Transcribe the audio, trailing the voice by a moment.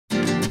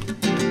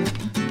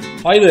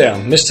Hi there,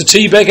 Mr.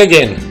 T back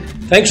again.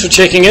 Thanks for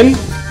checking in.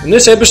 In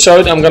this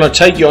episode I'm going to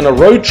take you on a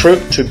road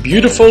trip to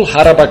beautiful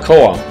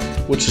Jarabacoa,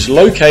 which is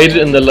located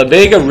in the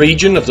Vega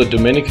region of the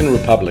Dominican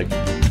Republic.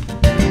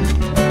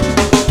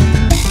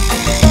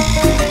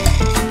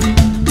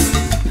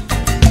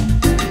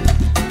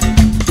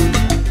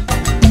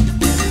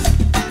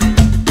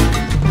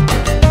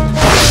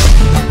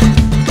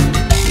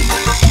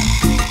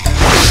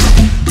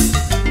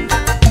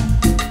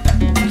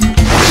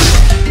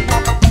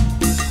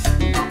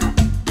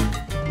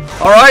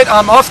 Alright,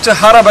 I'm off to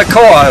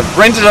Jarabacoa. I've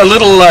rented a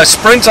little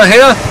sprinter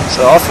here,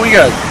 so off we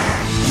go.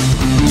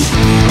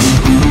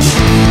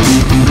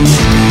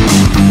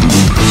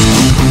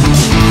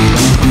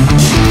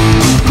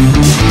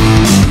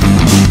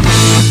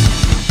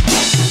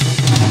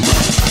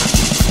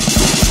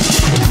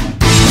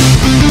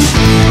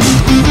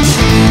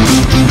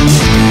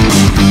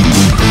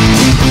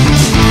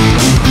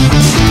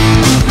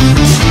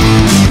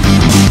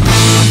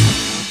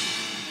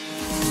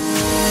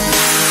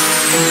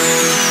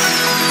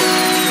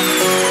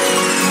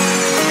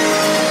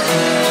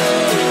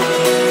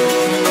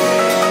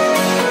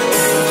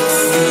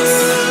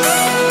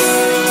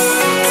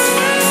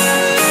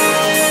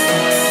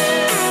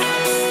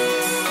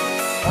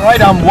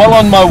 Alright, I'm well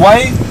on my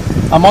way.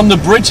 I'm on the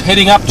bridge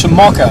heading up to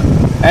Mocha,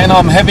 and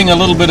I'm having a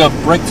little bit of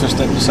breakfast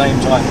at the same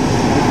time.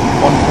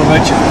 Bon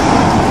provecho.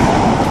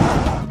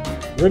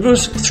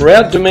 Rivers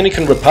throughout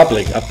Dominican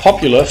Republic are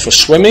popular for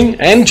swimming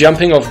and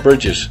jumping off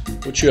bridges,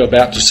 which you're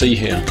about to see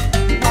here.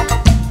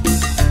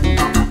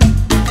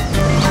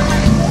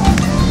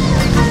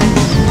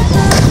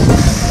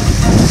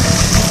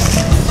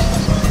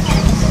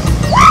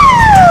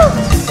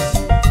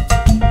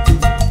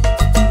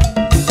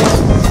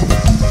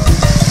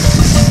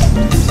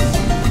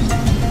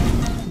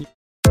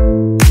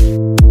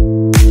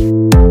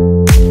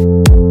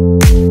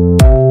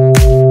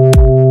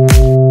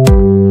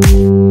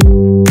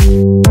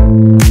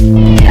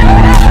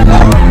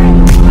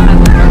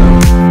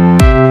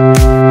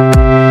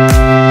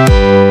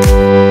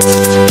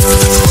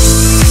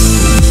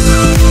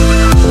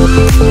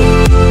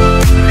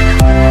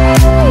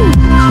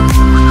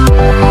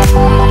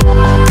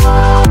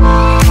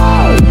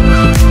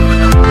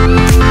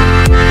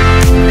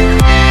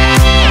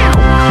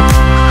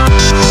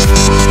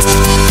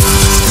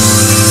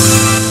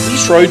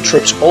 Road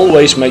trips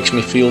always makes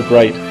me feel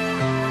great,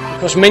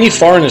 because many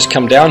foreigners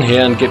come down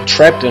here and get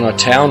trapped in a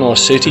town or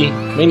city,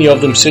 many of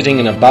them sitting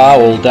in a bar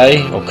all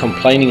day or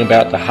complaining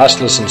about the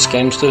hustlers and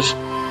scamsters,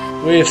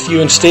 where if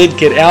you instead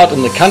get out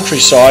in the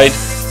countryside,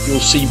 you'll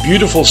see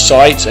beautiful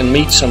sights and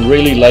meet some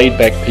really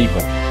laid-back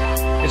people.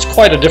 It's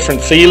quite a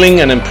different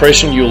feeling and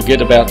impression you'll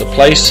get about the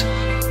place.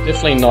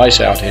 Definitely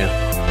nice out here.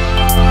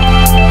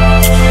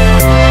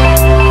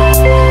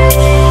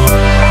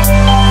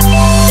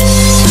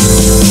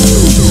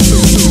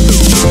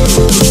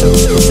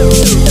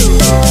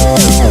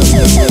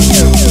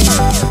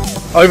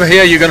 Over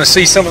here you're going to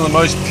see some of the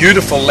most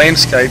beautiful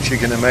landscapes you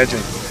can imagine.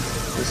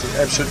 This is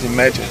absolutely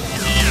magic.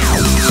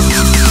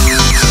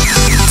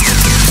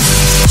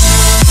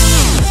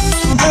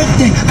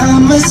 I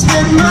must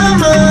spend my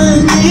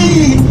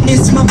money.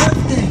 It's my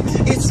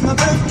birthday, it's my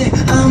birthday.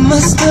 I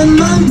must spend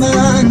my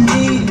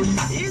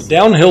money.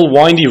 Downhill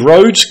windy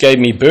roads gave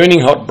me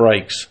burning hot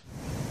brakes.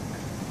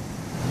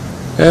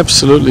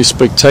 Absolutely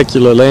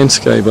spectacular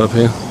landscape up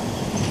here.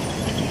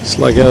 It's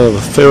like out of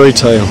a fairy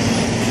tale.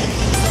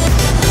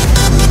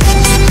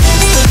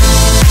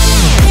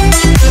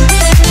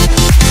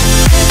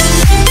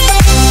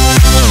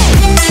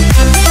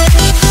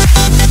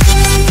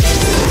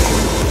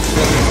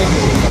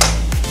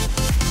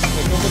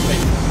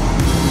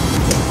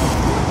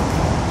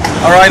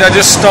 Alright, I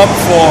just stopped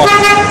for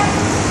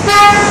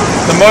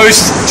the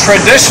most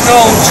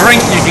traditional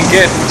drink you can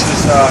get, which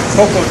is a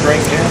cocoa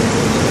drink here.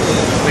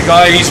 The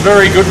guy, he's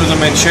very good with a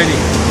machete.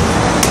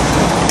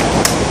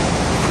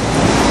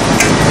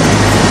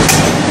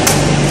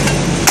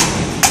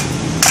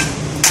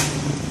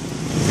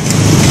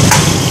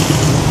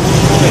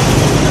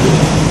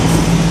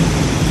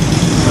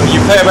 So you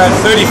pay about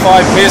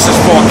 35 pesos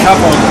for a cup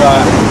of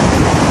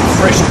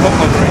fresh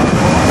cocoa drink.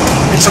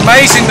 It's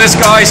amazing this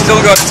guy's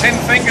still got 10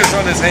 fingers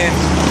on his hands.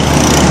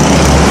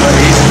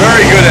 He's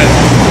very good at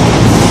it.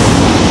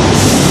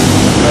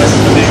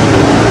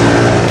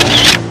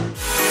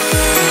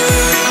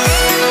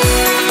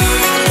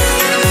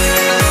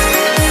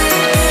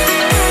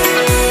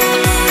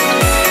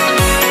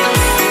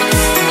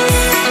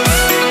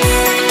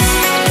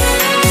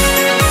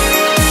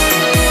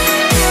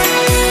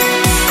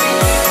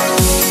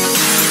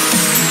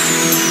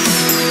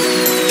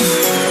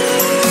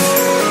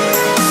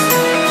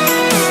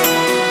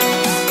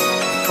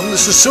 The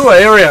Sosua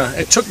area,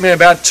 it took me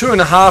about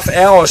 2.5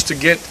 hours to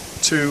get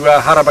to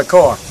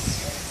Jarabacoa.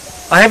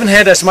 I haven't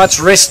had as much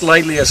rest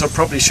lately as I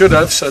probably should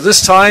have, so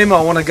this time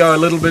I want to go a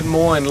little bit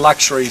more in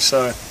luxury,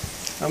 so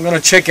I'm going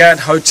to check out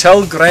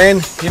Hotel Gran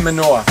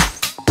Jimenoa.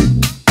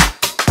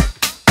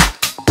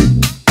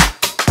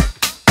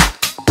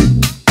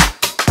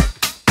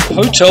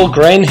 Hotel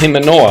Gran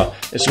Jimenoa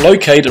is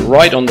located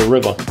right on the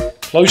river,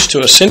 close to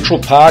a central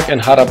park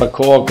and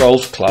Jarabacoa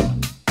Golf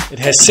Club. It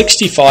has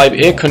 65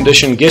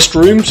 air-conditioned guest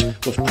rooms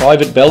with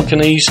private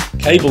balconies,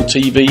 cable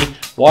TV,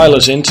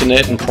 wireless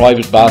internet and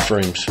private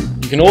bathrooms.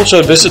 You can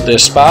also visit their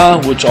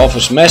spa, which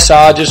offers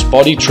massages,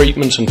 body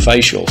treatments and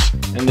facials.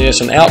 And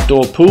there's an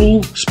outdoor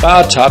pool,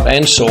 spa tub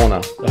and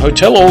sauna. The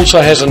hotel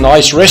also has a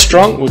nice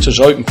restaurant which is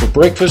open for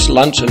breakfast,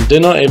 lunch and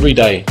dinner every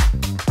day.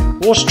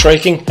 Horse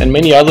trekking and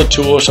many other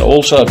tours are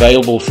also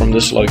available from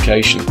this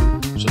location,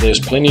 so there's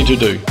plenty to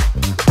do.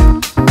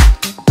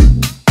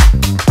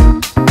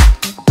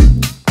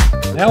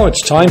 Now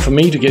it's time for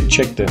me to get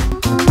checked in.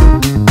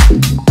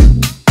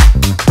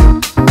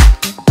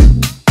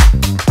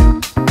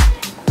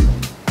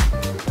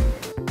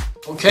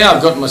 Okay,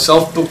 I've got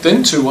myself booked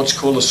into what's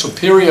called a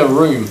superior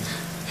room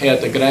here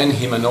at the Gran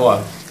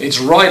Himanoa. It's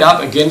right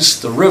up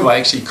against the river,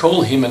 actually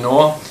called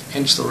Himanoa,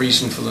 hence the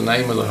reason for the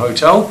name of the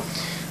hotel.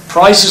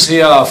 Prices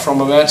here are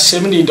from about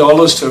 $70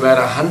 to about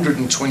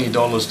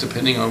 $120,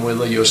 depending on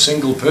whether you're a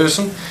single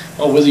person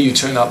or whether you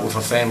turn up with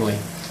a family.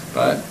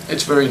 But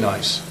it's very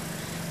nice.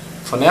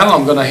 For now,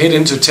 I'm going to head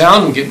into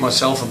town and get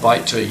myself a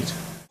bite to eat.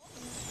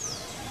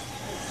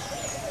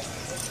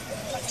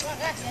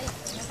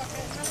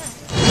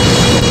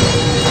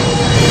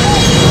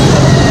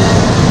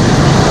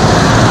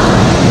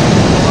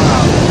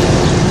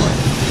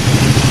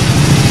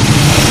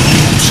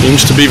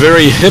 Seems to be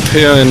very hip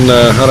here in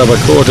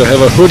Jarabacoa to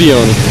have a hoodie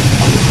on.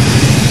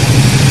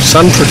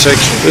 Sun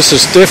protection. This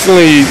is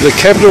definitely the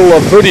capital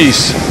of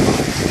hoodies.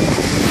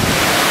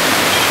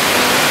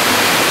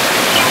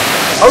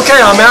 Okay,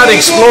 I'm out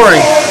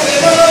exploring.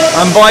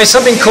 I'm by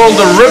something called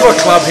the River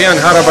Club here in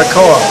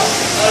Jarabacoa.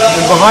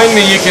 And behind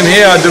me you can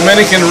hear a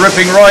Dominican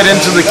ripping right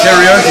into the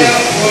karaoke.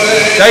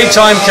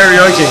 Daytime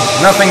karaoke,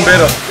 nothing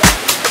better.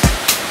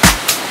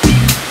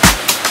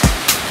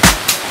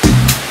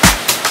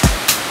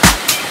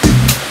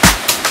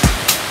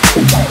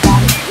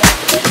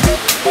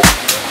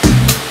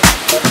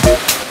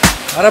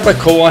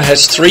 Jarabacoa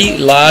has three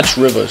large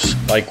rivers,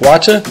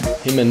 Baiguate,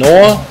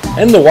 Himanoa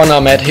and the one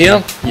I'm at here,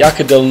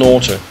 Yaca del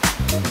Norte.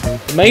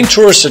 The main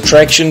tourist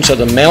attractions are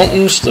the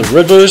mountains, the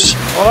rivers,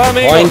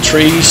 pine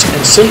trees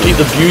and simply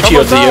the beauty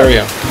of the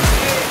area.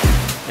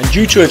 And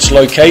due to its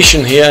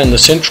location here in the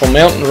central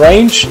mountain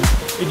range,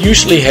 it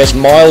usually has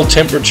mild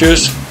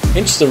temperatures,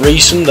 hence the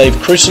reason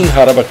they've christened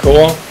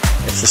Jarabacoa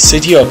as the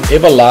city of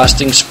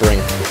everlasting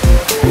spring.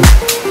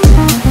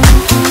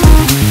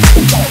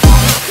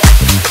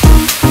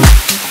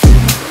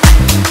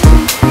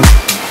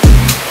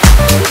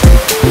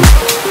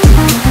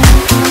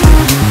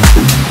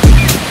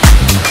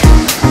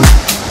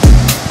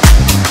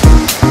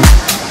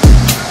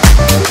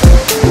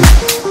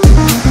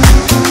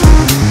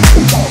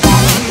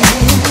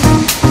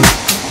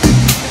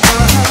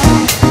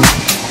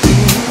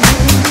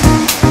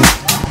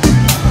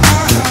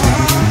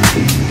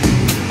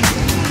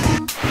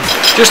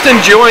 Just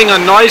enjoying a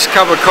nice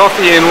cup of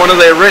coffee in one of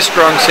their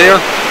restaurants here.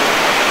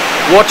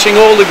 Watching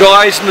all the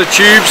guys in the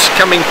tubes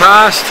coming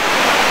past.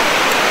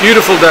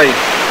 Beautiful day.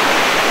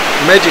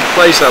 Magic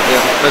place up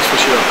here, that's for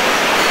sure.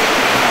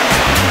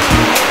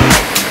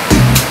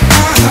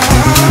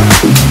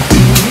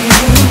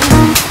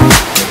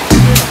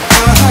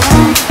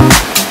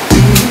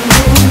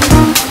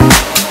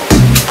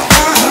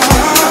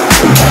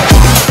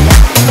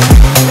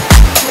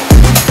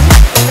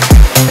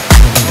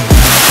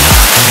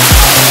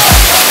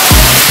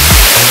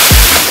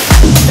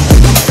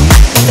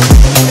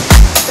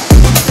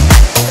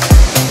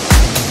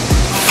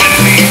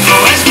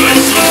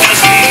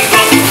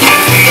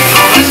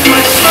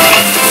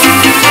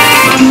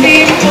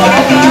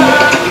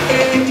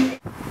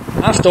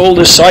 After all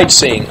this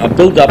sightseeing, I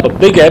built up a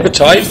big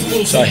appetite,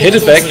 so I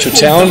headed back to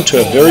town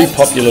to a very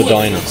popular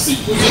diner.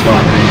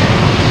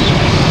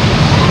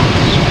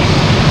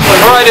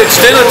 Right, it's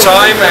dinner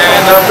time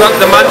and I've got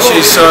the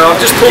munchies, so I've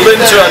just pulled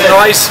into a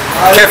nice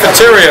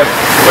cafeteria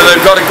where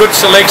they've got a good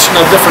selection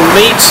of different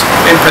meats,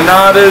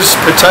 empanadas,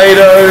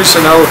 potatoes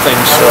and other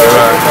things. So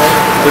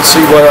let's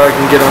see what I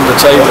can get on the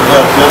table.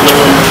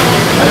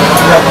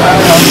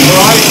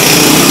 Right,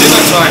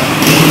 dinner time.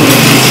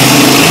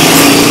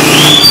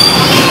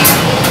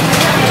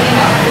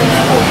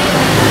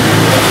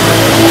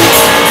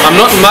 I'm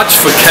not much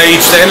for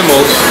caged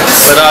animals,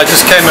 but I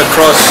just came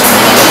across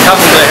a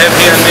couple they have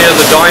here near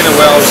the diner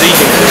where I was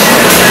eating.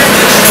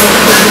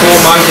 Poor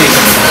monkey.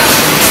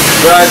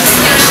 But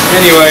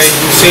anyway,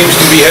 he seems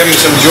to be having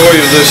some joy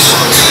with this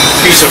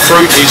piece of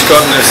fruit he's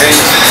got in his hand.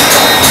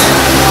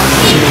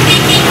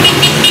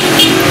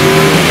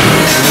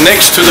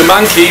 Next to the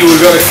monkey,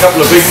 we've got a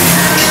couple of big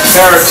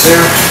parrots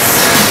here.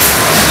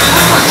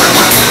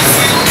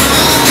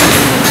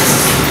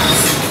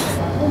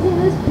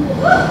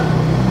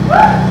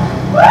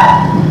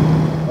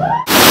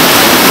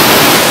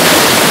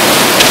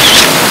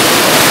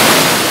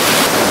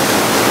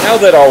 Now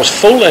that I was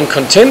full and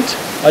content,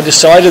 I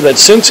decided that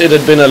since it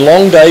had been a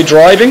long day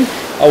driving,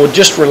 I would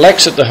just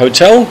relax at the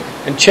hotel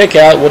and check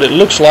out what it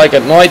looks like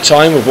at night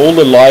time with all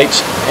the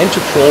lights and to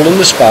crawl in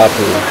the spa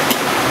pool.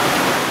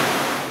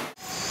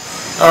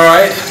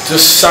 Alright,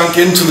 just sunk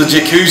into the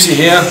jacuzzi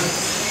here,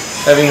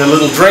 having a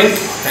little drink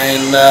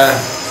and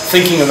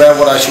thinking about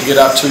what I should get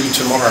up to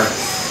tomorrow.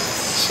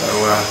 So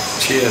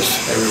cheers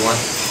everyone.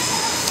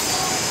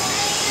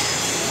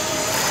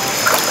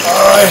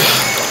 Alright,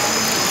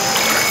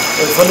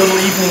 go for a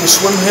little evening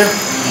swim here.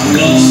 I'm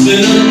lost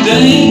in a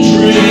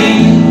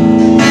daydream,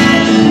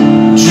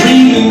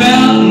 dreaming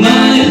about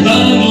my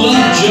bundle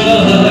of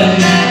joy.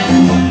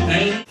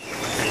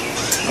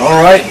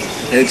 Alright,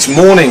 it's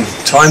morning,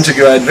 time to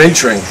go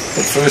adventuring,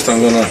 but first I'm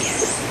gonna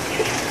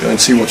go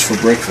and see what's for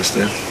breakfast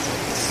there.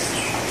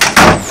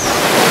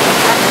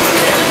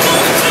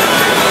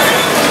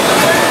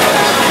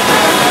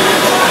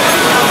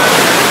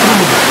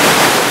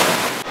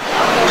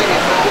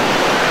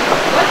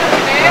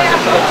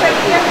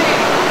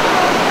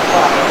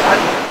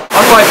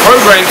 On my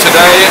program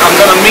today, I'm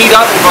going to meet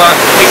up with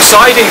an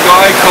exciting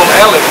guy called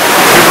Alec,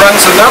 who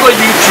runs another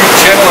YouTube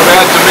channel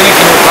about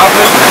Dominican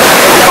Republic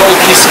called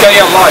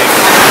Kiskeya Life.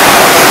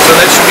 So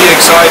that should be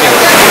exciting.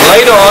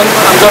 Later on,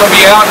 I'm going to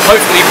be out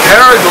hopefully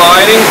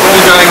paragliding, all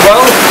going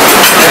well,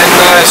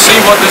 and see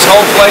what this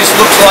whole place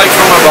looks like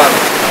from above.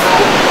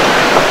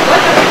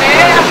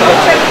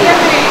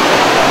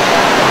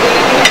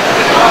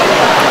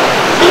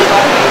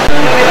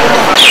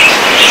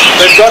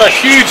 They've got a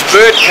huge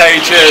bird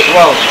cage here as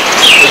well,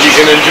 that you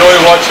can enjoy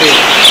watching.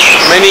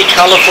 Many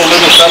colourful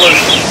little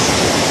fellas.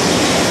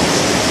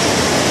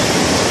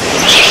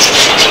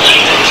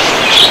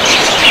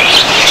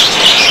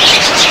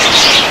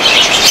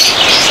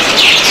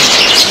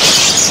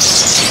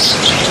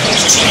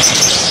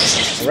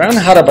 Around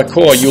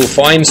Jarabacoa you'll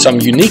find some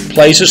unique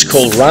places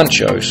called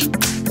Ranchos.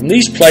 From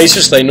these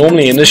places they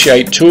normally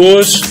initiate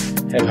tours,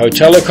 have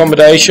hotel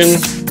accommodation,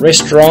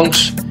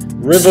 restaurants,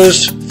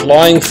 rivers,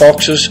 flying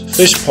foxes,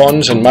 fish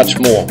ponds and much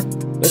more.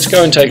 Let's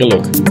go and take a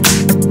look.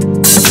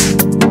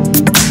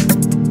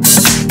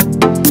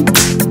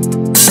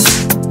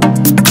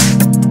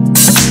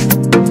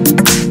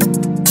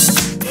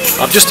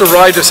 I've just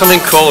arrived at something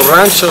called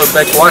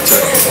Jarabacoa,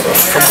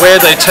 from where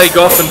they take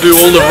off and do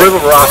all the river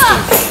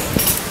rafting.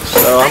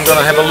 So I'm going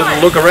to have a little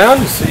look around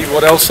and see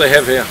what else they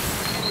have here.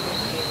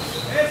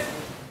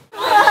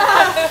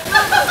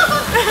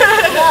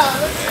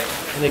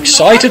 An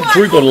excited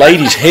group of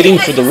ladies heading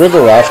for the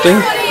river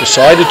rafting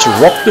decided to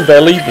rock the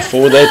belly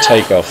before their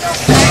takeoff.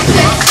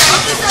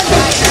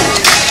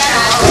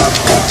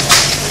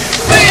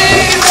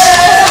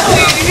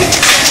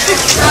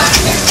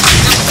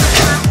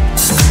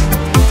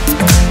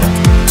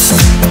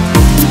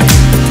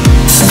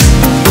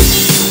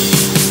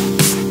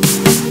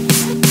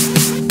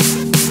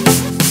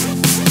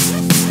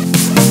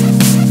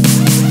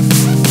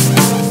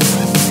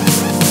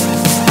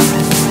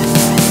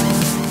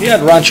 Here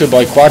at Rancho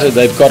Baquata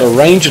they've got a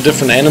range of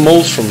different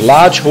animals, from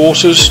large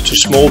horses to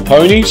small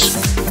ponies,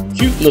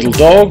 cute little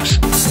dogs,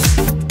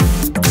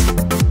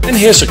 and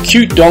here's a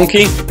cute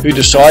donkey who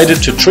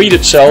decided to treat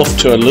itself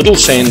to a little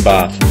sand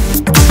bath.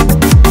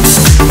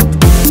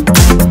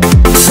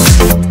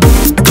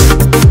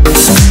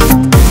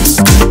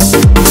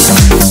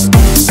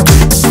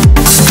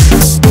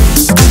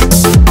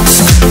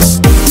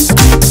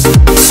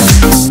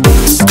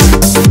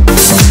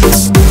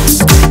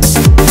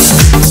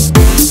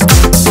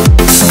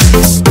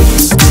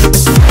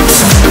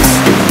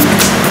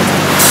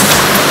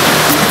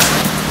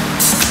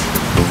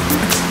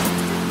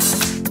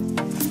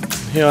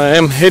 Here I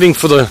am heading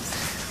for the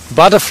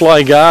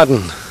butterfly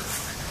garden.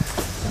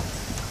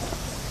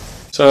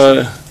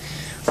 So,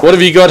 what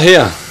have you got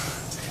here?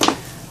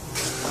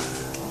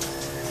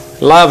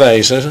 Larvae,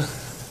 is it?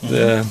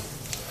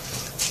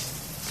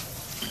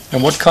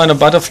 And what kind of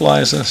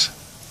butterfly is this?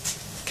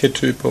 ¿Qué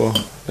tipo?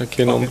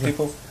 ¿Qué nombre?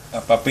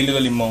 Papilio de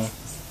limón.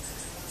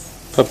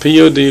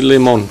 Papillo de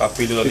limón.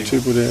 Papilio de ¿Qué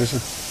limón. tipo de eso?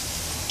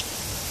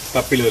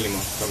 Papilio de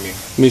limón también.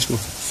 Mismo.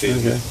 Sí.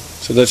 Okay.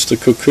 So that's the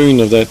cocoon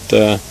of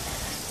that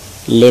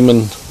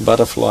lemon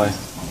butterfly.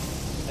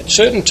 At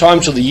certain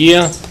times of the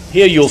year,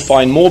 here you'll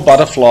find more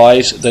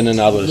butterflies than in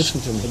others.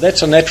 But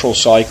that's a natural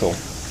cycle.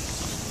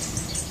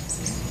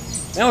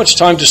 Now it's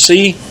time to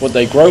see what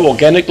they grow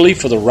organically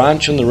for the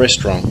ranch and the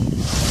restaurant.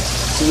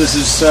 So this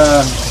is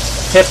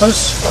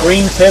peppers,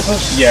 green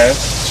peppers?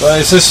 Yes. So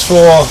is this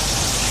for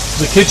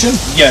the kitchen?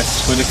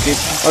 Yes, for the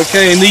kitchen.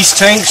 Okay, in these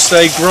tanks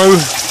they grow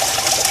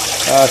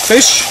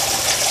fish,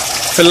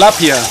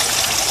 tilapia.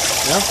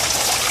 Yeah.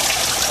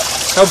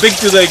 How big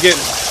do they get?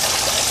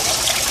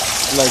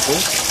 Like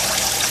this?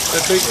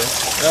 That big?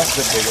 Yeah,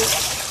 the bigger.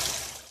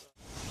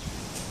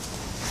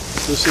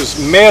 This is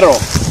mero,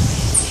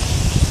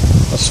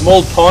 a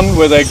small pond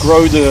where they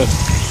grow the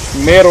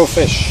mero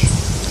fish.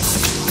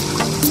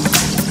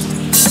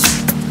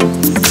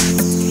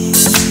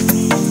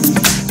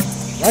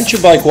 Rancho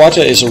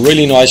Baquata is a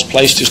really nice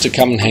place just to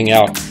come and hang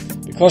out,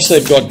 because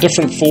they've got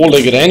different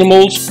four-legged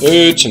animals,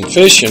 birds and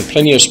fish, and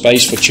plenty of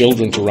space for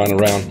children to run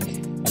around.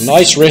 A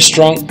nice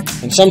restaurant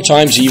and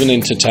sometimes even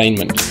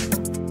entertainment.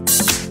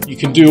 You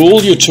can do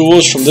all your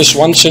tours from this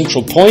one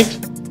central point,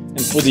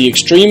 and for the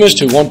extremists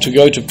who want to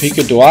go to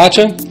Pico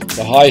Duarte,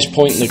 the highest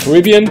point in the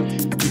Caribbean,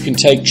 You can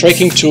take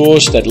trekking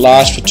tours that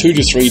last for 2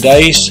 to 3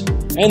 days,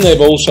 and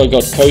they've also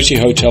got cozy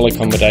hotel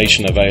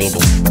accommodation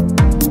available.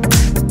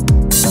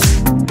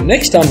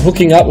 Next, I'm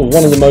hooking up with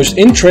one of the most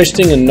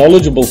interesting and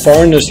knowledgeable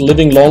foreigners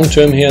living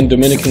long-term here in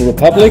Dominican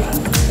Republic,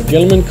 a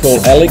gentleman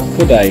called Alec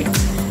Corday.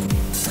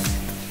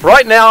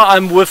 Right now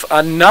I'm with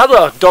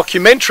another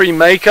documentary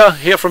maker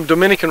here from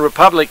Dominican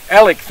Republic.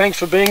 Alec, thanks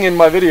for being in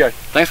my video.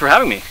 Thanks for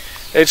having me.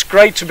 It's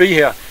great to be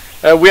here.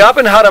 We're up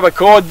in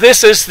Jarabacoa.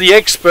 This is the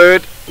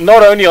expert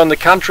not only on the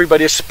country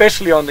but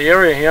especially on the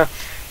area here.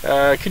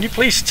 Can you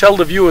please tell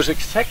the viewers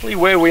exactly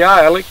where we are,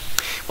 Alec?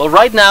 Well,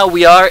 right now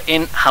we are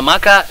in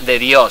Hamaca de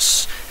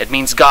Dios. It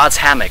means God's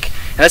hammock.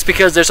 And that's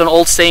because there's an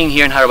old saying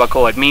here in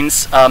Jarabacoa. It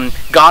means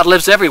God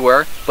lives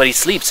everywhere, but he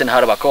sleeps in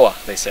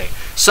Jarabacoa, they say.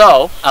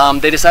 So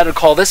they decided to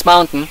call this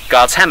mountain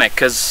God's hammock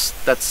because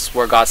that's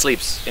where God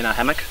sleeps, in a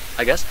hammock,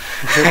 I guess.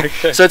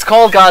 Okay. So it's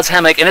called God's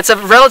hammock, and it's a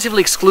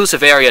relatively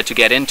exclusive area to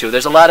get into.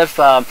 There's a lot of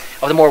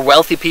the more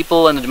wealthy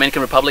people in the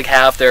Dominican Republic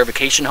have their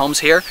vacation homes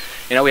here.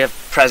 You know, we have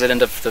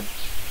president of the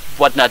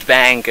Whatnot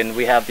Bank, and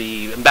we have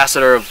the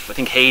ambassador of, I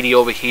think, Haiti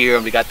over here,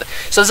 and we got the,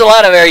 so there's a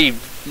lot of very,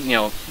 you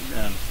know,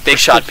 big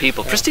shot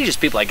people, prestigious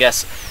people, I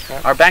guess.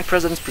 Are bank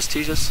presidents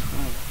prestigious?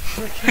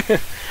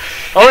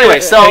 Oh, anyway,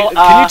 so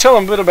can you tell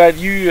them a bit about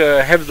you?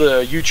 Have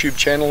the YouTube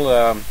channel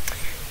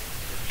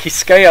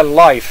Kiskeya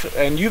Life,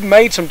 and you've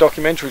made some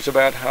documentaries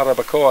about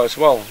Jarabacoa as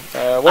well.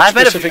 I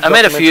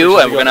made a few,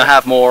 and we're going to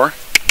have more.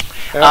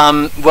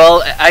 Yeah.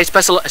 Well, I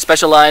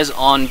specialize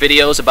on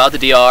videos about the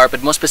DR,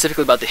 but more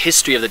specifically about the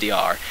history of the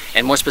DR,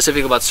 and more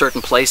specifically about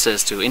certain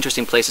places,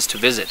 interesting places to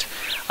visit.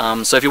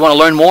 So if you want to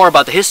learn more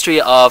about the history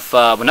of,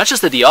 well, not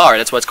just the DR,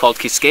 that's why it's called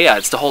Kiskeya,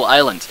 it's the whole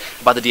island,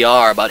 about the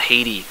DR, about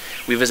Haiti.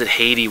 We visit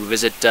Haiti, we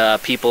visit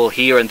people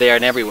here and there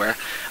and everywhere.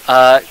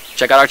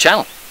 Check out our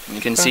channel. You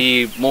can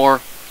see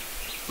more,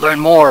 learn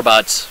more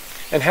about.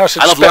 And how's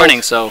it I love spelled?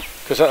 learning, so.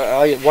 Because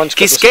I once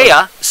got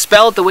Kiskeya,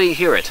 spelled the way you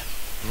hear it.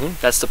 Mm-hmm.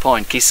 That's the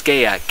point.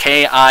 Kiskeya,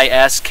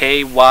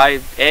 K-I-S-K-Y-A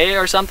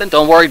or something.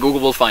 Don't worry,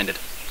 Google will find it.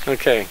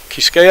 Okay,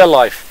 Kiskeya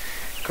Life.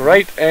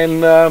 Great,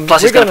 and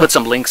plus he's going to put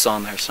some links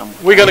on there somewhere.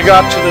 We're going to go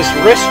up to this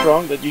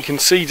restaurant that you can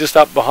see just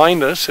up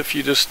behind us if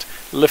you just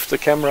lift the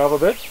camera up a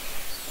bit.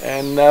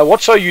 And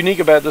what's so unique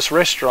about this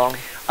restaurant?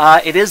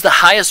 It is the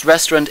highest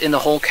restaurant in the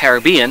whole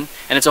Caribbean,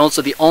 and it's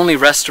also the only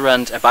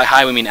restaurant, by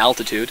high we mean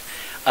altitude,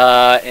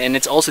 and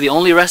it's also the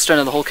only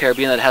restaurant in the whole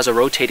Caribbean that has a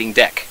rotating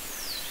deck.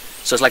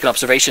 So it's like an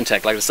observation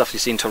deck, like the stuff you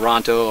see in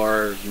Toronto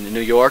or in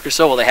New York or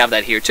so. Well, they have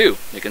that here too.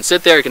 You can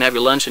sit there, you can have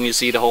your lunch, and you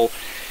see the whole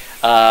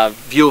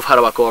view of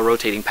Jarabacoa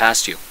rotating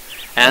past you.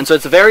 And so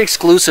it's a very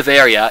exclusive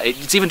area.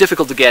 It's even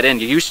difficult to get in.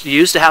 You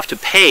used to have to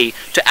pay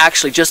to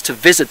actually just to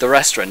visit the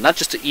restaurant, not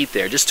just to eat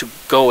there, just to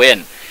go in.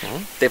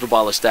 Mm-hmm. They've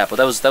abolished that, but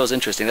that was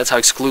interesting. That's how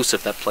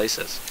exclusive that place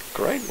is.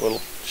 Great.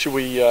 Well, should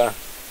we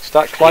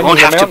start climbing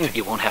the mountain?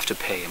 You won't have to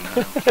pay.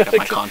 I got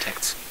my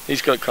contacts.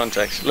 He's got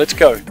contacts. Let's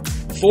go.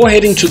 Before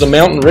heading to the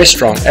mountain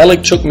restaurant,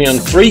 Alec took me on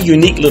 3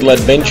 unique little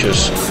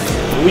adventures.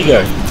 Here we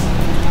go.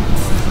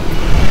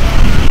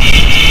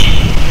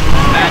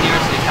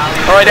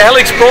 Alright,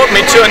 Alex brought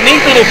me to a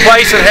neat little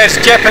place that has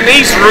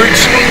Japanese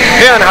roots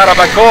here in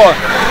Jarabacoa.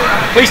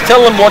 Please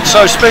tell them what's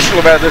so special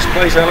about this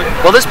place, Alec.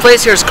 Well, this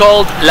place here is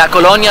called La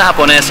Colonia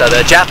Japonesa,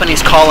 the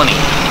Japanese colony.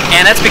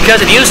 And that's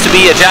because it used to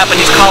be a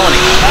Japanese colony.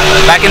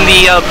 Back in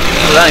the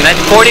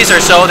 1940s or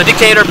so, the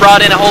dictator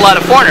brought in a whole lot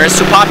of foreigners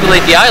to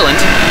populate the island.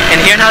 And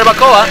here in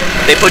Jarabacoa,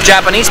 they put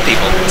Japanese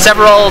people.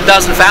 Several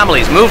dozen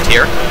families moved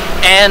here.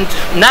 And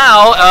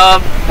now,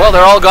 well,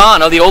 they're all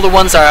gone. The older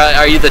ones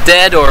are either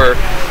dead or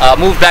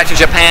moved back to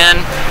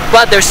Japan.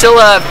 But there's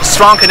still a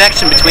strong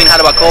connection between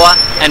Jarabacoa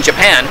and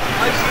Japan.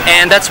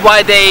 And that's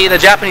why the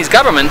Japanese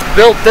government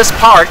built this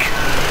park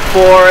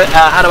for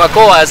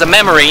Jarabacoa as a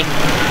memory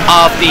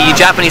of the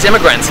Japanese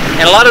immigrants.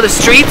 And a lot of the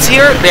streets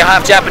here, they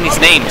have Japanese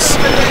names.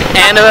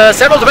 And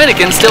several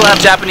Dominicans still have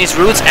Japanese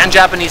roots and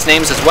Japanese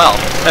names as well.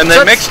 And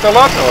they're mixed a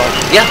lot, or?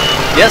 Yeah,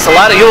 yes, a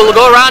lot of, you will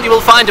go around, you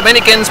will find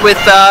Dominicans with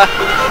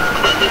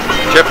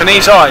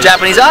Japanese eyes.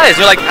 Japanese eyes.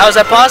 You're like, how is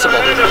that possible?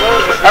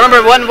 I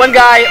remember one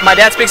guy, my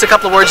dad speaks a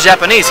couple of words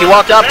Japanese. He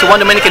walked up to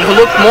one Dominican who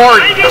looked more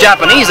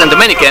Japanese than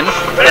Dominican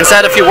and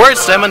said a few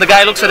words to him, and the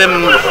guy looks at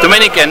him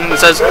Dominican and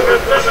says,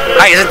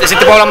 "Hi, is it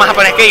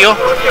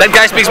that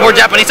guy speaks more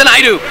Japanese than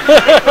I do."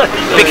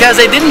 Because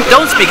they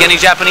don't speak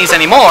any Japanese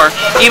anymore,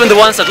 even the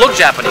ones that look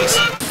Japanese.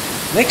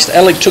 Next,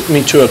 Alec took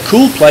me to a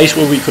cool place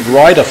where we could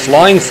ride a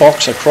flying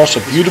fox across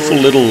a beautiful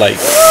little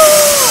lake.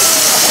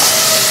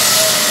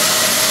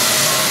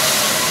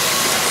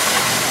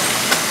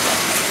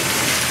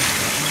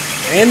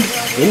 And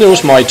then it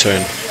was my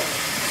turn.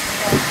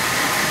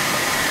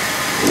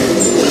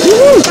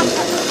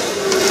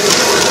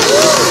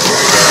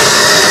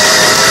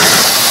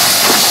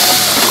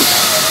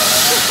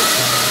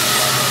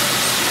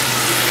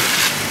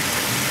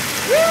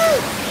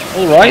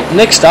 Alright,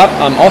 next up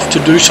I'm off to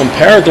do some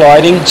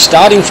paragliding,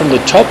 starting from the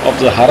top of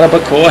the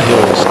Jarabacoa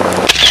hills.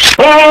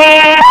 Where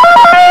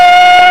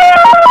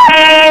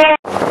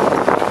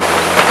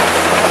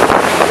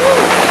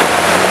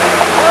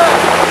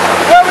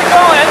are we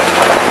going,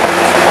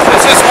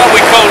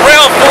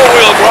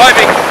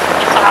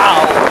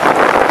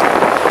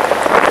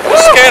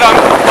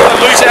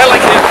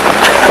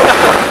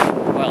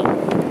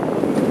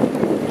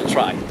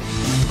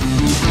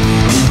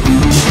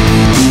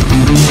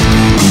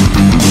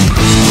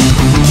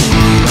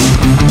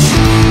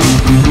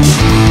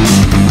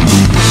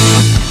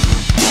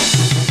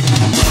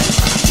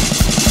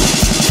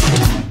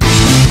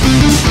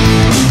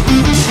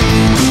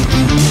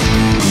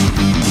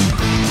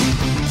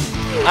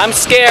 I'm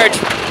scared,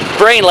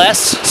 brainless,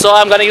 so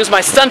I'm gonna use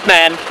my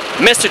stuntman,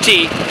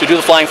 Mr.T, to do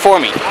the flying for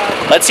me.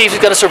 Let's see if he's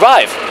gonna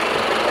survive.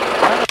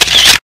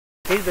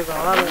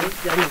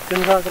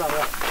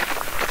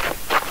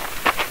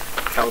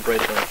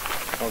 Calibrate that.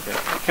 Okay.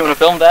 You wanna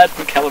film that?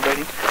 We're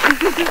calibrating.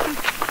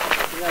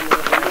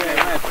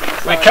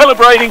 We're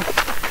calibrating.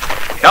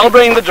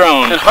 Calibrating the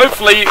drone. And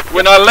hopefully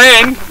when I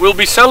land, we'll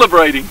be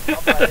celebrating.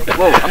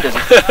 Whoa, I'm dizzy.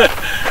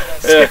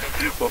 Yeah.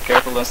 Well,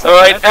 careful.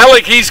 Alright,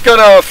 Alec, he's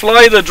gonna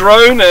fly the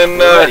drone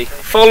and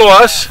follow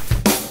us.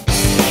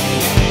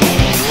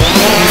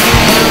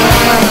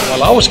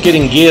 While I was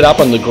getting geared up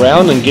on the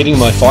ground and getting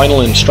my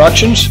final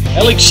instructions,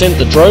 Alex sent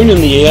the drone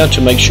in the air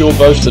to make sure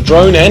both the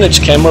drone and its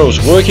camera was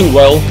working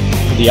well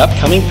for the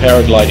upcoming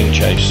paragliding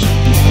chase.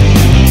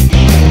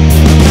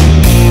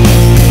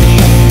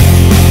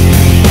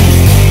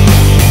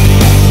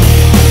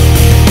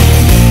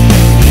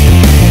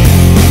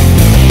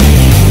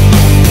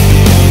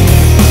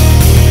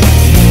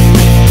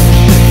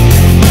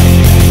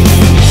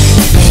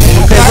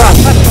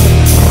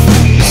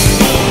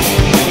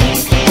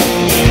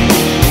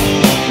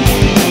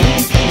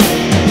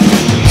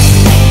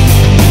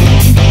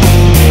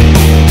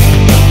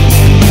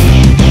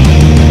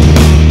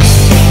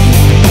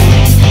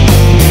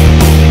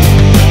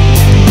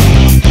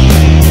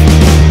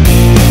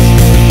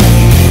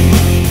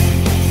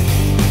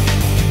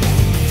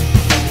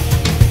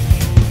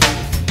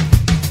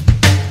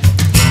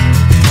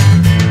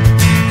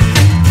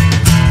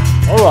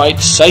 Alright,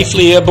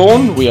 safely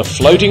airborne, we are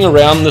floating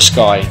around the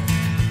sky.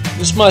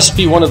 This must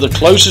be one of the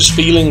closest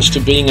feelings to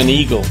being an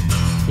eagle,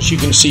 as you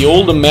can see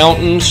all the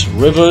mountains,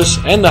 rivers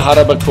and the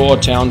Jarabacoa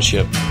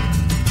township.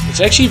 It's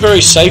actually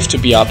very safe to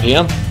be up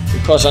here,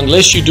 because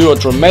unless you do a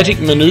dramatic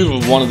maneuver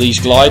with one of these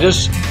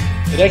gliders,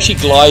 it actually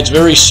glides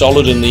very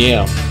solid in the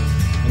air.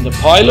 And the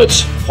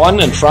pilots, Juan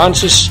and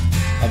Francis,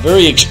 are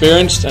very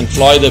experienced and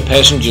fly their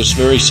passengers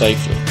very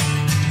safely.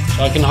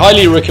 So I can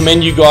highly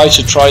recommend you guys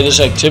to try this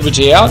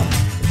activity out.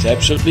 It's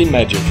absolutely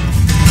magic.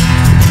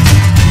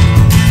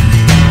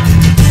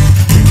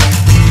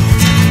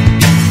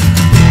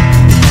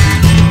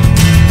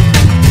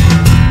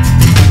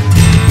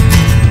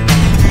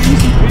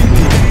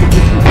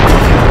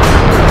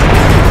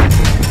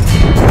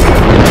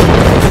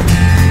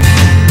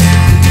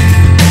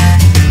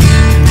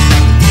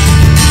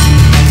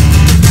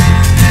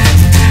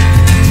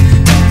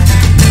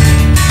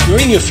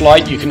 During your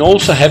flight, you can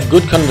also have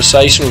good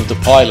conversation with the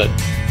pilot.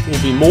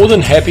 We'll be more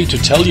than happy to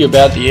tell you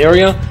about the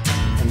area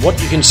and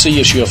what you can see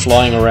as you are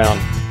flying around.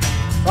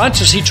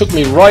 Francis, he took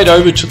me right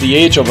over to the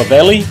edge of a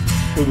valley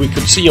where we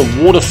could see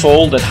a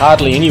waterfall that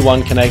hardly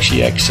anyone can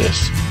actually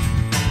access.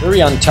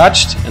 Very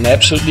untouched and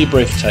absolutely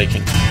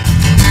breathtaking.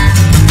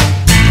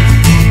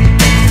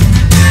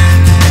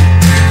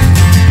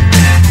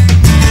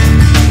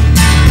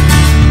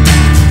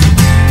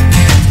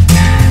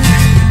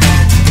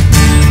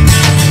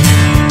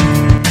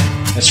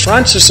 As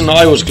Francis and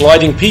I was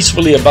gliding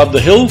peacefully above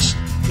the hills,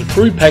 the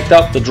crew packed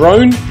up the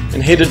drone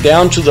and headed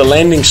down to the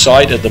landing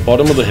site at the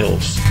bottom of the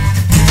hills.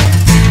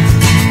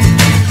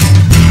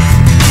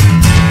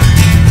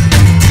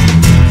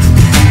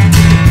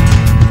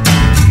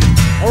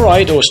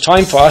 Alright, it was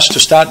time for us to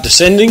start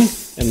descending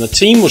and the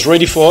team was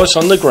ready for us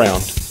on the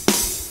ground.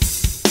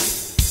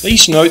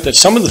 Please note that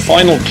some of the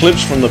final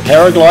clips from the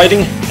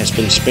paragliding has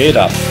been sped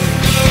up.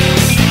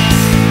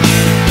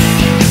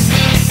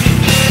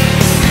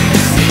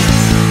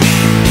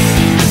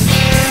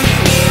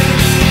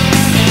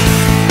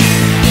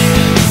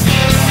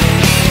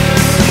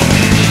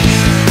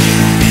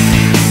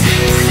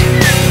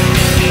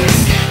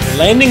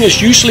 Landing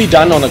is usually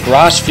done on a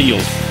grass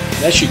field.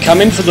 And as you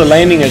come in for the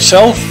landing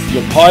itself,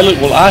 your pilot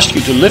will ask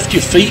you to lift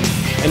your feet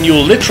and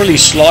you'll literally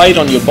slide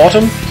on your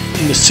bottom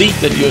in the seat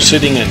that you're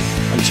sitting in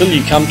until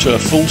you come to a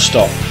full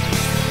stop.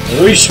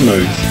 Very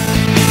smooth.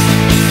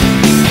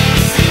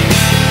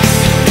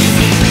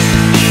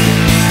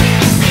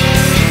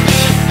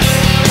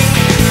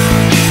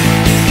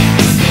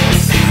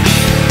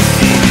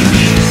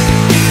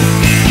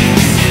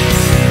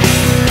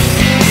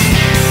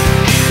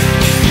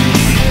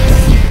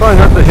 Try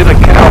not to hit a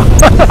cow.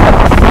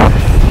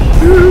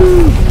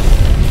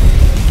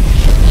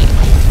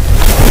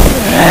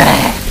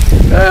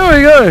 There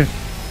we go.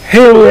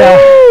 Here we are.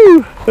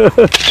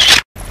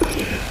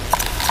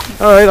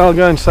 Alright, I'll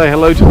go and say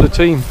hello to the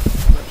team.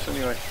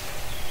 Anyway.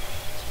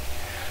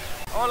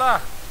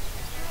 Hola.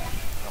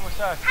 ¿Cómo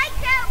estás?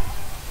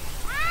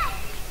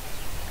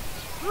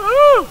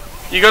 Woo!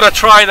 You gotta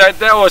try that.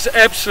 That was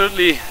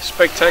absolutely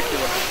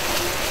spectacular.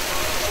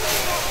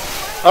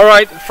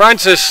 Alright,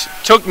 Francis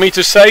took me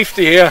to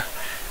safety here.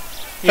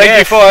 Thank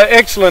you for an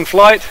excellent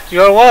flight.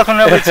 You're welcome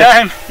every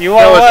time. You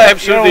That are was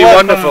absolutely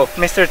wonderful.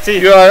 Mr. T.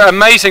 You are an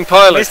amazing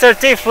pilot. Mr.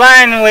 T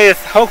flying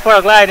with Hawk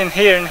Paragliding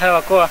here in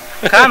Jarabacoa.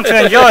 Come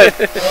to enjoy it.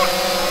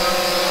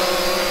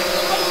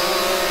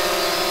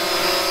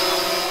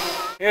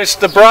 Here's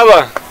the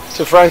brother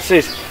to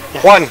Francis,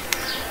 Juan.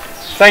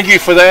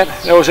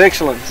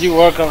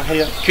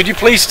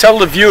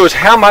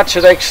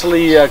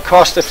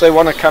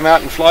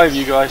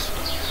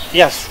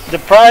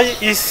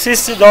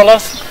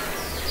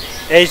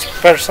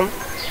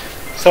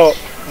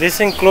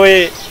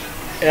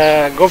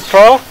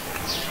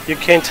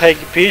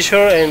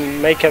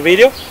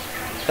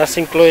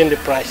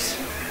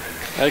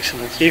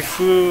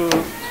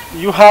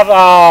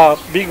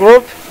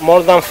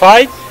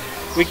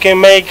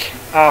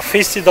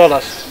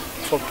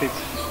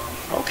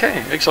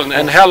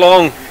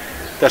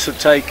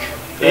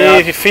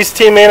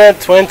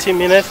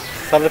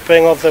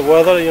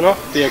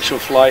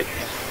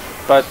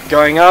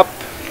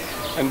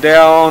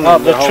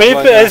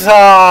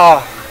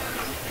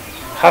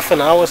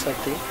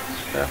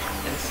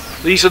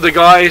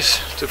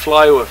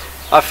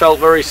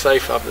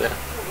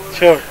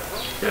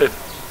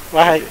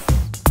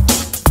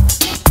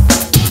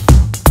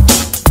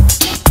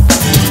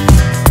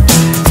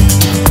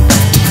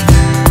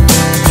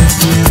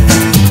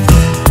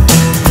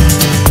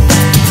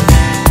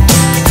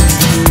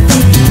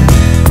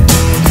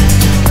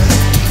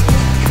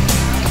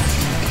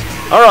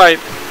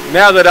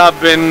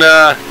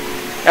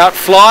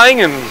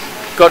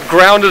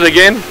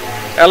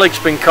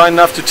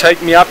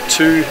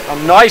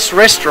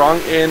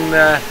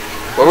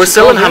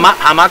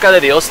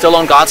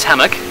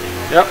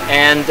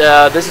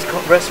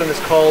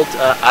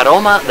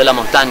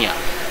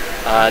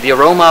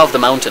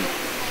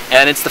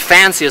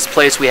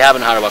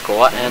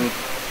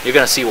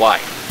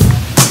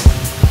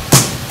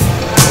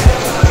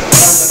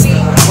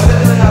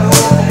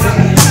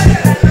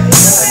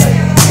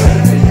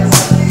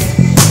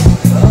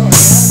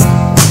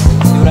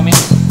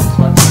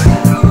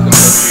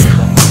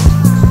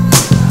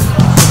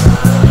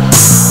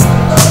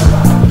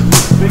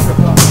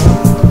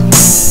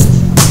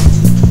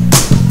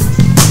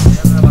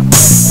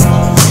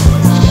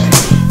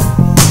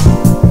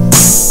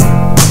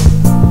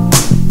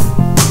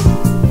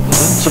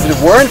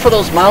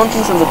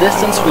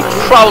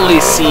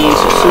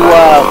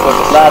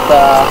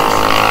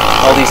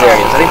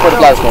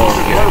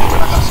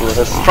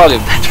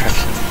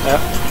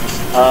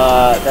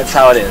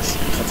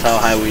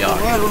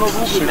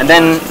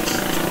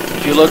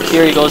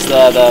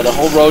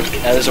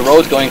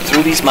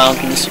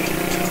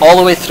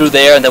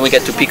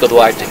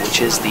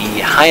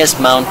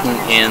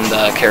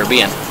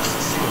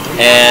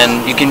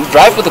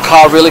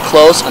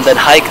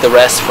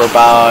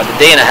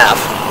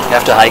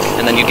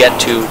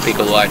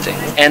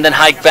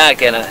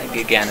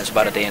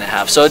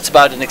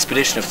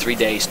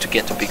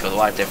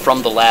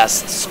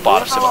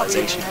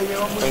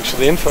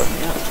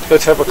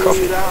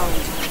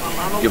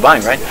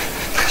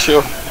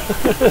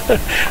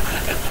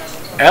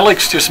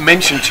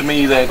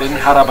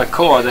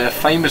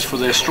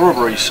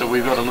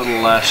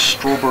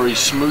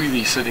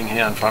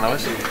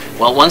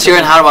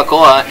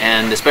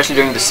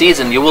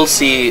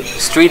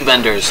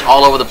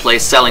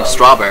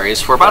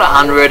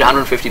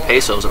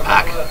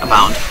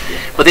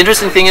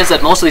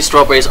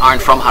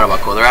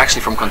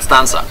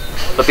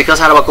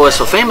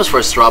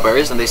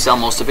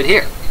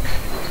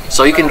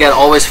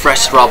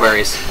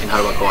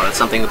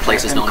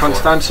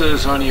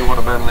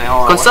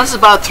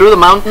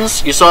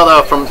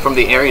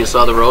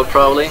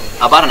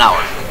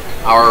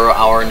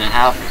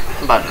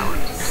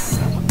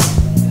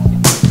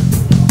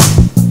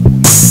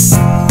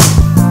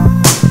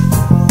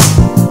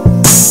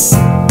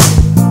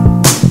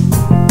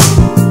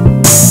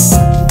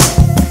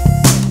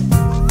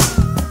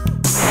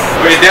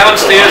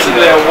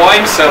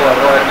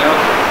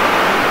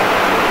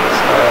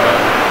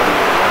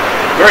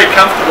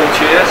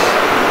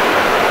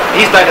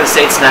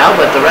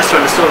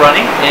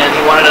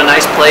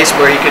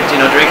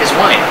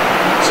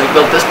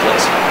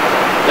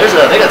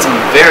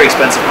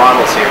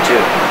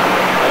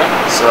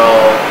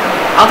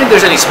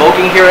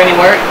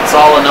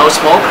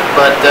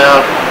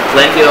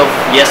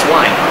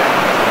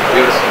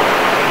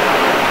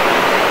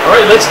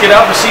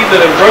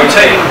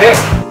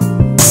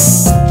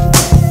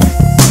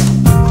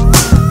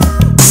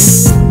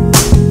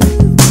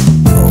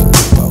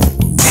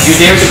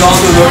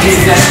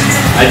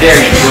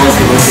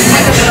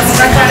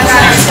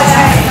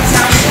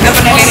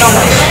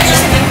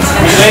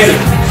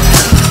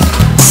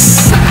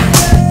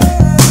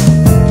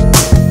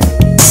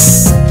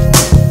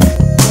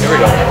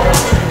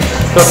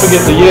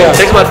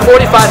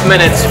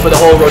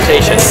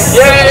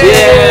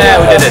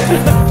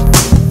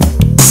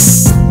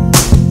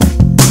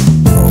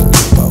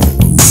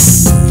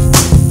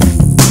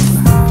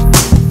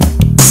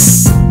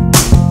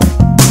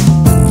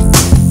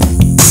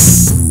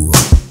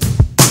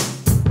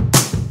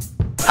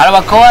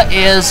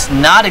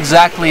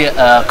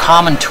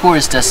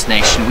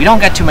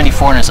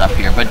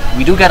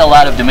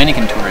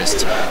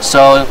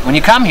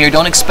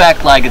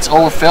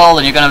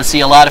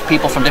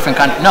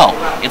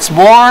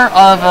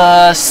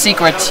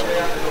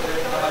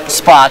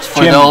 spot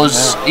for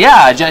those.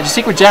 Yeah, a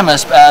secret gem, a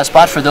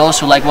spot for those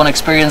who like want to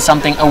experience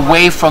something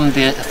away from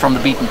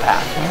the beaten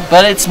path.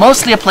 But it's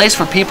mostly a place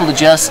for people to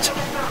just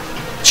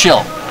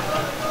chill.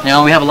 You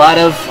know, we have a lot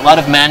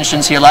of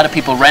mansions here. A lot of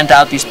people rent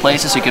out these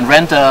places. You can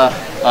rent a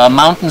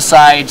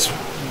mountainside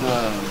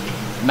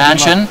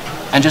mansion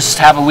and just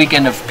have a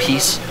weekend of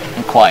peace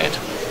and quiet.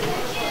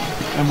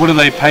 And what do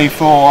they pay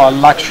for a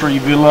luxury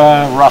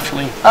villa,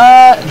 roughly?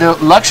 The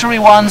luxury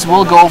ones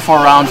will go for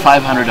around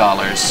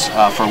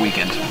 $500 for a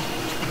weekend.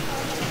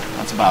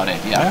 That's about it,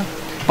 yeah.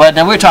 But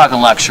then we're talking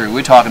luxury.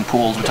 We're talking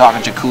pools, we're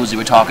talking jacuzzi,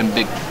 we're talking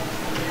big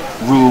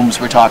rooms,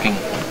 we're talking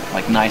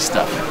like nice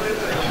stuff.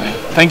 Okay.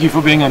 Thank you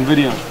for being on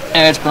video.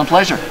 And it's been a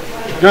pleasure.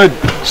 Good.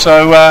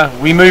 So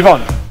we move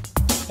on.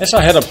 As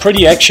I had a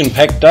pretty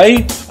action-packed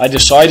day, I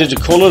decided to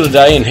call it a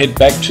day and head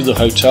back to the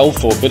hotel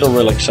for a bit of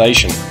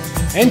relaxation,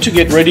 and to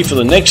get ready for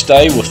the next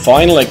day with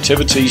final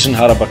activities in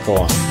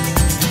Jarabacoa.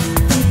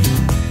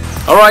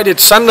 Alright,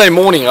 it's Sunday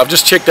morning. I've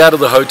just checked out of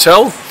the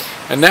hotel,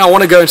 and now I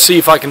want to go and see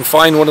if I can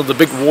find one of the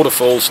big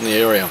waterfalls in the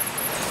area.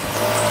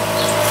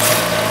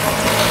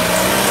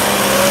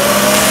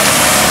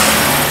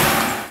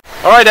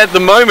 Alright, at the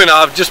moment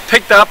I've just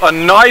picked up a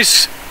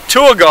nice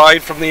tour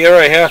guide from the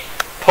area here,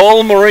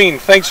 Paul Marine.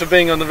 Thanks for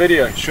being on the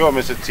video. Sure,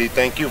 Mr. T.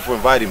 Thank you for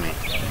inviting me.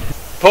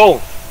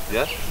 Paul.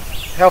 Yes?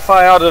 How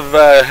far out of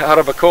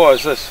Jarabacoa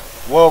is this?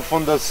 Well,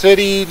 from the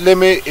city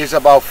limit is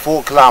about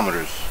 4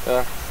 kilometers.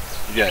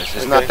 Yes,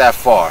 it's not that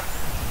far.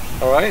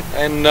 Alright,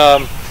 and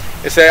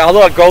is there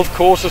other golf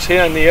courses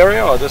here in the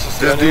area? Or this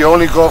is the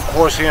only golf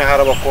course here in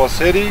Jarabacoa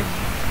City.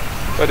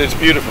 But it's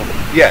beautiful.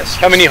 Yes.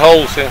 How many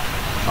holes here?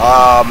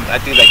 I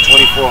think like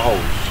 24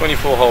 holes.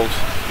 24 holes.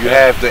 You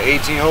have the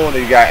 18 hole and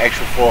then you got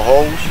extra 4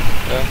 holes.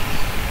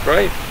 Yeah.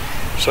 Great.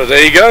 So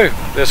there you go.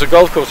 There's a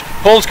golf course.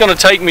 Paul's going to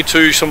take me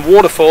to some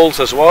waterfalls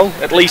as well,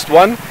 at least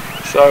one.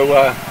 So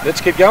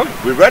let's get going.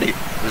 We're ready.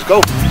 Let's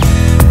go.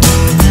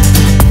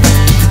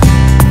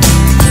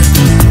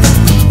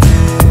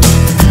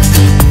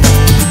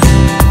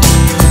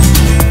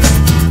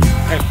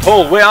 And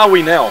Paul, where are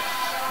we now?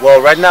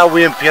 Well, right now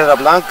we're in Piedra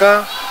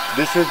Blanca.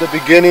 This is the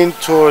beginning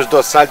towards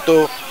the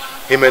Salto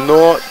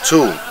Jimenor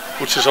 2.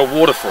 Which is a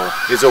waterfall.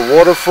 It's a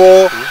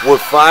waterfall with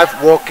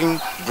 5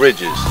 walking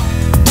bridges.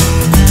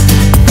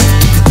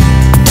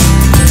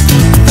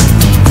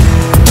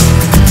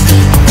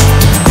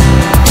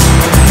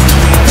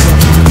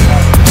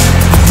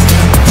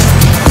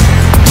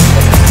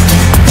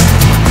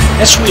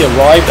 As we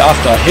arrived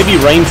after a heavy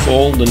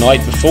rainfall the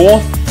night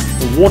before,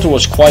 the water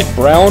was quite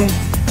brown.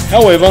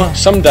 However,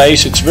 some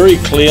days it's very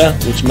clear,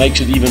 which makes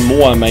it even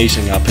more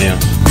amazing up here.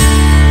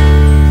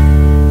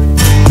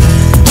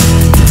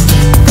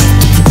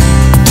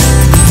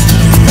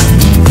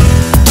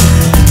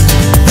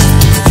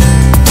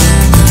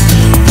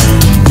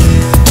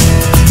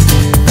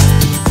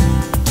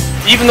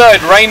 Even though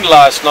it rained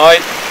last night,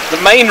 the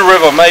main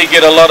river may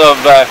get a lot of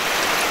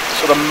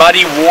sort of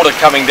muddy water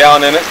coming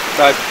down in it,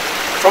 but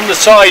from the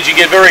side you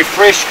get very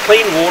fresh,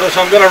 clean water, so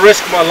I'm going to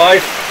risk my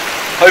life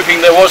hoping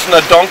there wasn't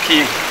a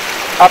donkey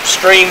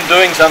upstream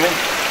doing something.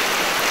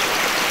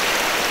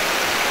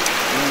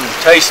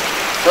 Tastes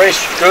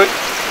fresh, good,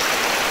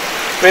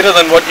 better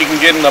than what you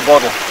can get in a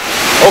bottle.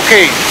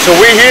 Okay, so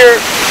we're here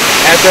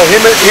at the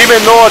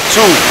Jimenor 2.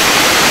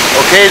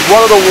 Okay, it's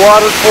one of the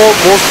waterfalls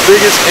most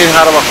biggest in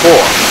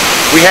Jarabacoa.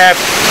 We have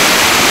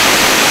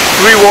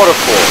 3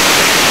 waterfalls,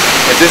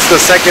 and this is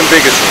the second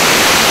biggest one.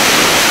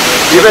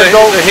 Even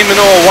though the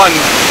Jimenor 1,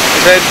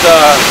 is that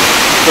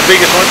the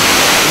biggest one?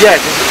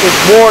 Yes, it's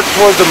more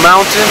towards the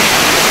mountain,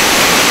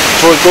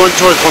 going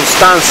towards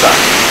Constanza.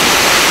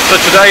 So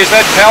today is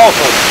that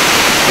powerful?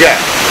 Yeah,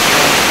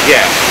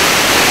 yeah.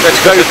 That's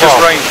because it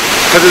just rained.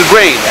 Because it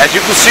rained. As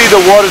you can see,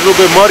 the water is a little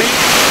bit muddy.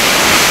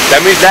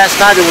 That means last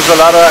night there was a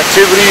lot of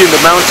activity in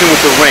the mountain with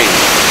the rain.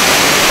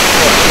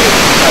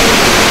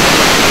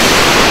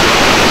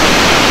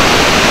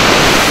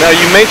 Now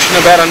you mentioned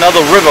about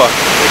another river.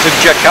 Is it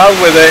Jacal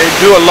where they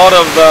do a lot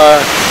of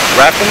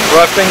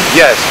rafting?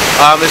 Yes.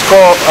 It's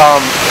called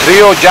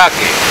Rio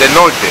Yaque del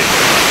Norte.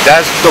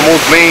 That's the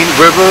most main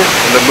river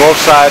on the north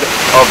side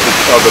of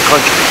the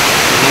country.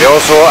 It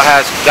also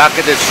has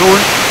Yaque del Sur,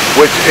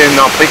 which in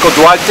Pico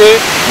Duarte,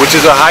 which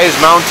is the highest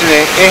mountain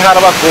in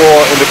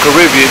Jarabacoa in the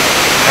Caribbean,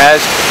 has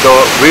the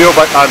Rio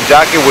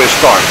Yaque where it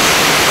starts.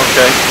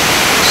 Okay.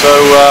 So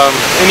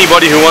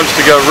anybody who wants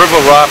to go river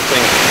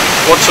rafting,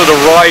 what sort of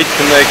ride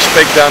can they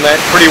expect down there?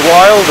 Pretty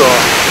wild, or?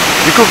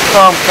 You could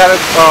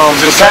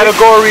the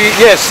category,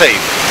 yes, safe.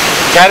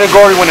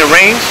 Category when it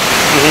rains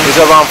is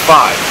around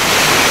 5.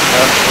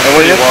 And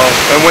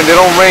when they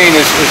don't rain,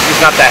 it's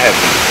not that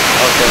heavy.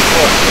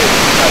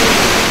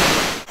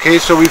 Okay,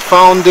 so we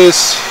found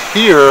this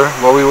here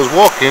while we was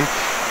walking.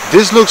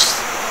 This looks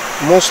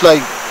most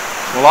like.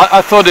 Well,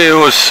 I thought it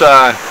was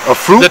a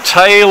fruit. The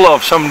tail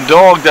of some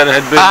dog that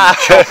had been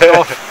chopped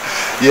off.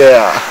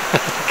 Yeah.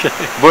 Okay.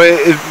 But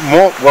it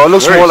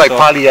looks very more like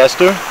soft.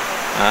 polyester.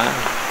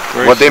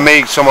 What they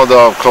make some of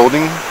the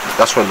clothing.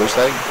 That's what it looks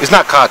like. It's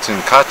not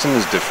cotton. Cotton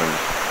is different.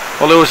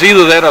 Well, it was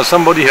either that or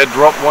somebody had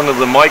dropped one of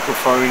the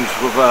microphones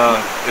with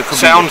a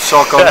sound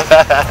sock on it.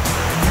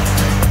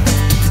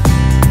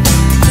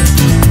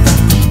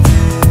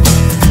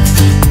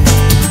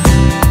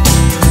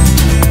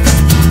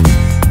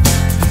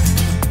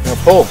 Now,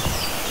 Paul,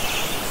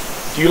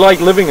 do you like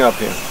living up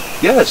here?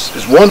 Yes,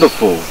 it's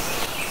wonderful.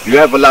 You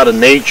have a lot of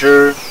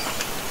nature,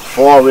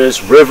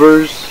 forests,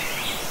 rivers.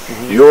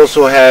 You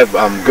also have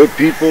good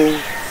people,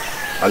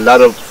 a lot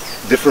of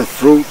different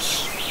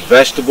fruits,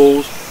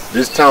 vegetables.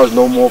 This town is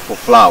no more for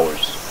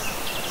flowers.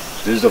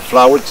 This is a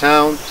flower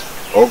town.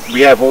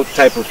 We have all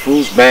type of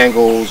fruits,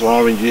 mangoes,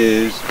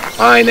 oranges,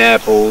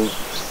 pineapples.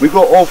 We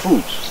grow all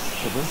fruits.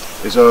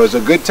 It's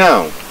a good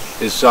town.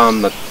 It's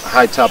on the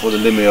high top of the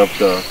limit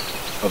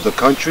of the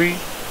country,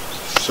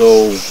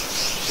 so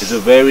it's a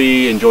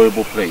very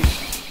enjoyable place.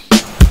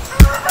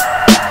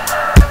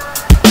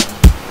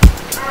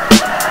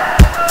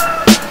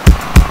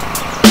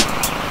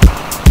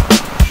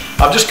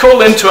 I've just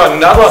called into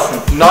another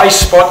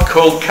nice spot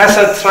called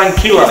Casa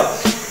Tranquila,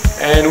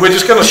 and we're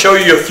just going to show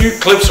you a few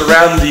clips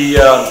around the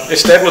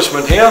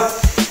establishment here,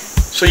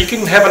 so you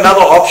can have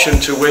another option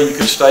to where you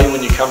can stay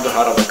when you come to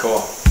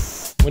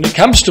Jarabacoa. When it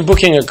comes to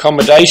booking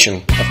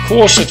accommodation, of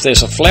course if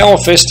there's a flower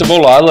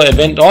festival or other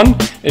event on,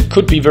 it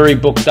could be very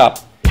booked up.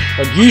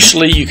 But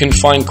usually you can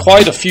find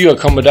quite a few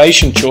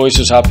accommodation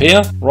choices up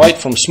here, right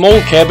from small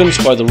cabins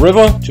by the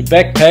river to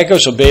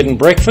backpackers or bed and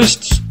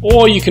breakfasts,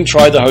 or you can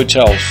try the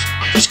hotels.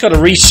 Just got to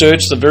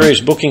research the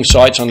various booking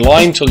sites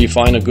online till you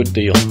find a good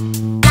deal.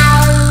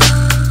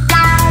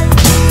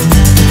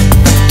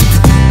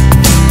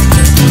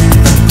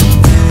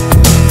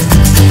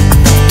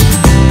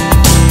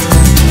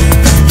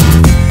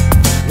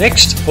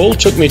 Next, Paul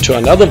took me to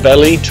another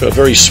valley to a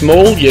very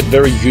small yet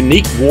very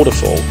unique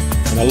waterfall.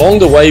 And along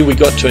the way we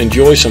got to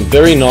enjoy some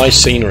very nice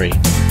scenery.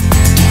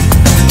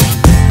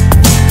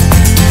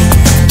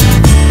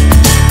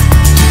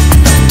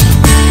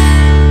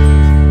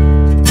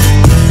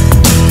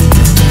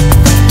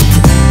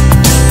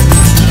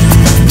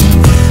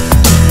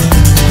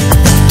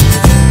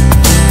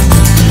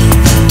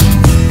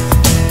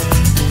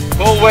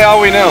 Paul, where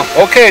are we now?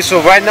 Okay,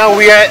 so right now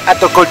we are at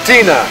the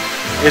Cortina.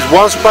 It's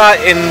one spot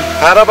in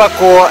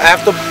Jarabacoa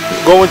after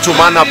going to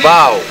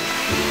Manabao,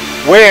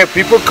 where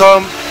people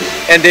come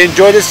and they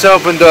enjoy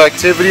themselves in the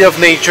activity of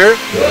nature.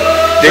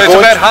 So it's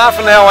about half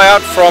an hour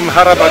out from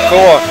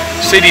Jarabacoa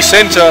city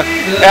center,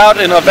 out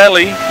in a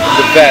valley.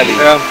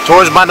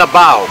 Towards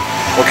Manabao.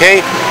 Okay,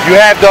 you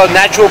have the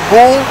natural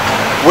pool,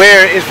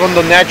 where it's from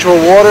the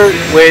natural water,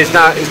 where it's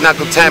not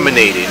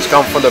contaminated. It's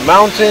come from the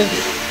mountain,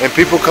 and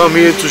people come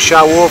here to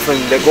shower off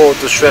and they go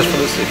to stress from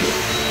the city.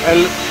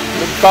 El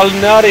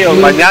Balneario.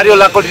 Balneario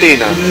La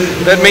Cortina.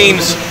 That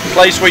means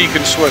place where you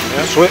can swim.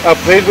 Yeah? A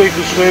place where you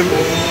can swim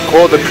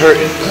called the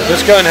Curtain.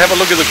 Let's go and have a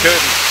look at the curtain.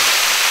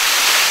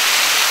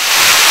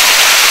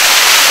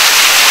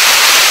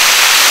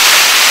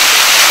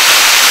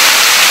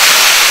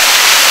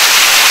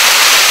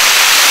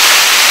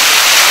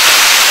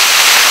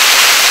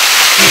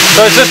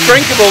 So is this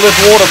drinkable, this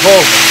water,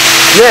 Paul?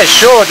 Yeah,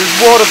 sure. This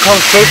water comes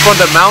straight from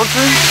the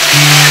mountain.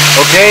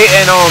 Okay,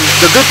 and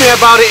the good thing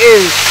about it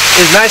is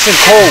it's nice and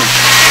cold.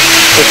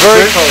 It's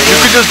very cold. You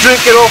can just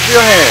drink it off your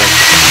hand.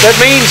 That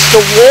means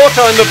the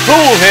water in the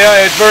pool here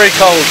is very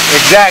cold.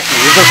 Exactly.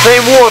 It's the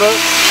same water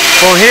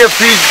from here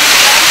feeds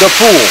the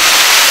pool.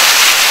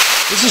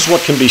 This is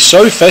what can be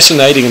so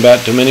fascinating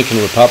about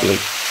Dominican Republic.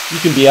 You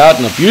can be out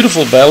in a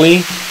beautiful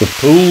valley with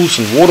pools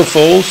and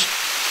waterfalls,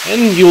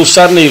 and you will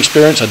suddenly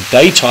experience a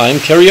daytime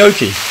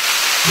karaoke.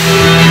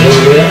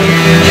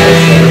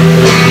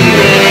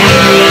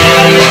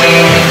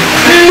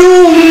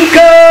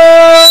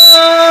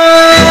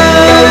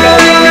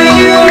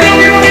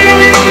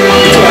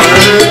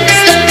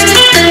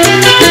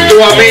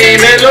 Tú a mí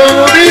me lo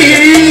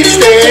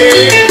dijiste,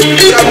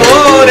 tus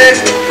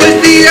amores,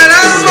 pues diga el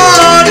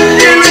amor,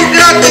 que lo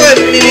ingrato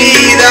en mi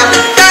vida,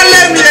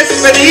 darle mi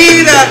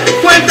despedida,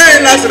 cuenta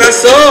en las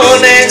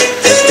razones.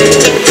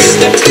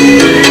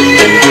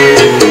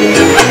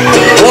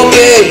 Ok,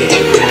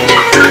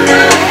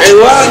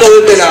 Eduardo de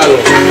este lado.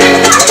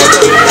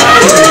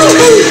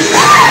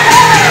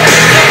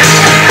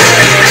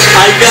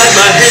 I got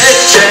my head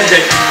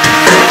checked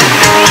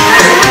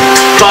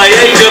by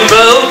a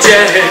jumbo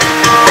jet.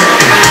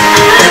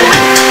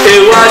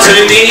 It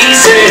wasn't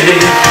easy,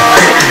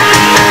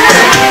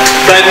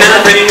 but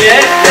nothing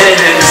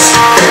else.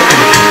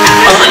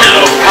 Oh no,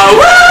 oh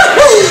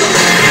woo!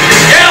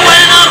 Yeah,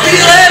 when I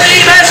feel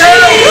heavy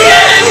metal,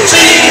 TNT,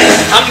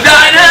 I'm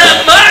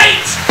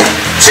dynamite.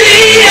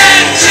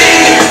 TNT,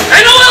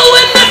 and I will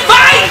win the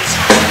fight.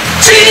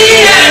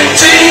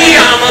 TNT,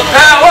 I'm a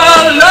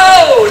power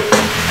load.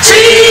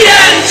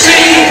 TNT,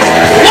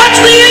 watch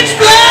me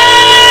explode.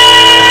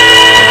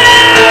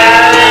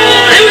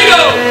 Here we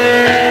go.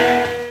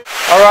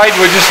 Alright,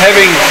 we're just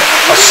having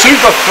a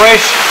super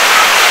fresh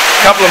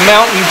couple of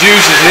mountain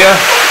juices here.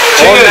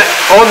 Cheers.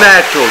 All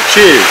natural.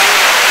 Cheers.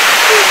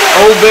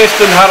 Old best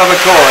in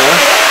Jarabacoa, yeah?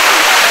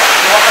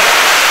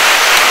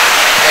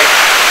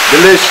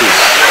 Delicious.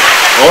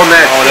 All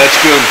net. Oh, that's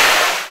good.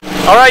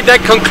 Alright,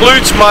 that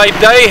concludes my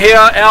day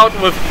here out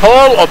with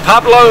Paul, or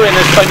Pablo in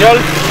Espanol.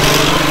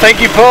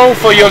 Thank you, Paul,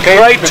 for your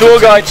great tour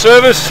guide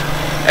service.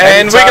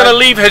 And we're going to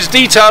leave his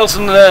details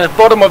in the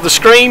bottom of the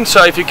screen,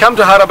 so if you come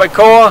to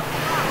Jarabacoa,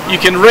 you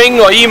can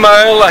ring or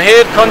email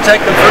ahead,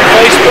 contact them through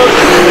Facebook.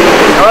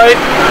 Alright,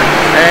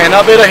 and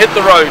I better hit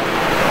the road.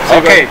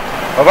 Okay,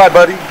 bye-bye,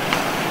 buddy.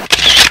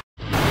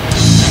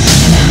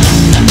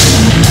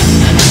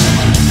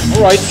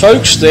 Alright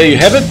folks, there you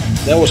have it.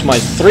 That was my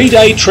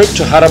 3-day trip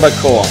to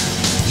Jarabacoa.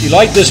 If you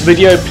like this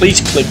video,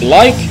 please click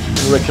like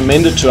and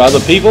recommend it to other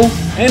people.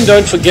 And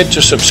don't forget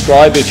to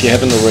subscribe if you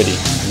haven't already.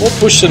 Or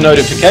push the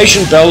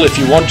notification bell if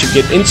you want to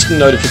get instant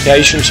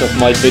notifications of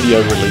my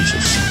video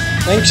releases.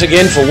 Thanks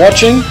again for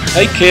watching,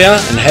 take care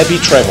and happy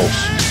travels.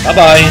 Bye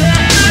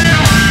bye.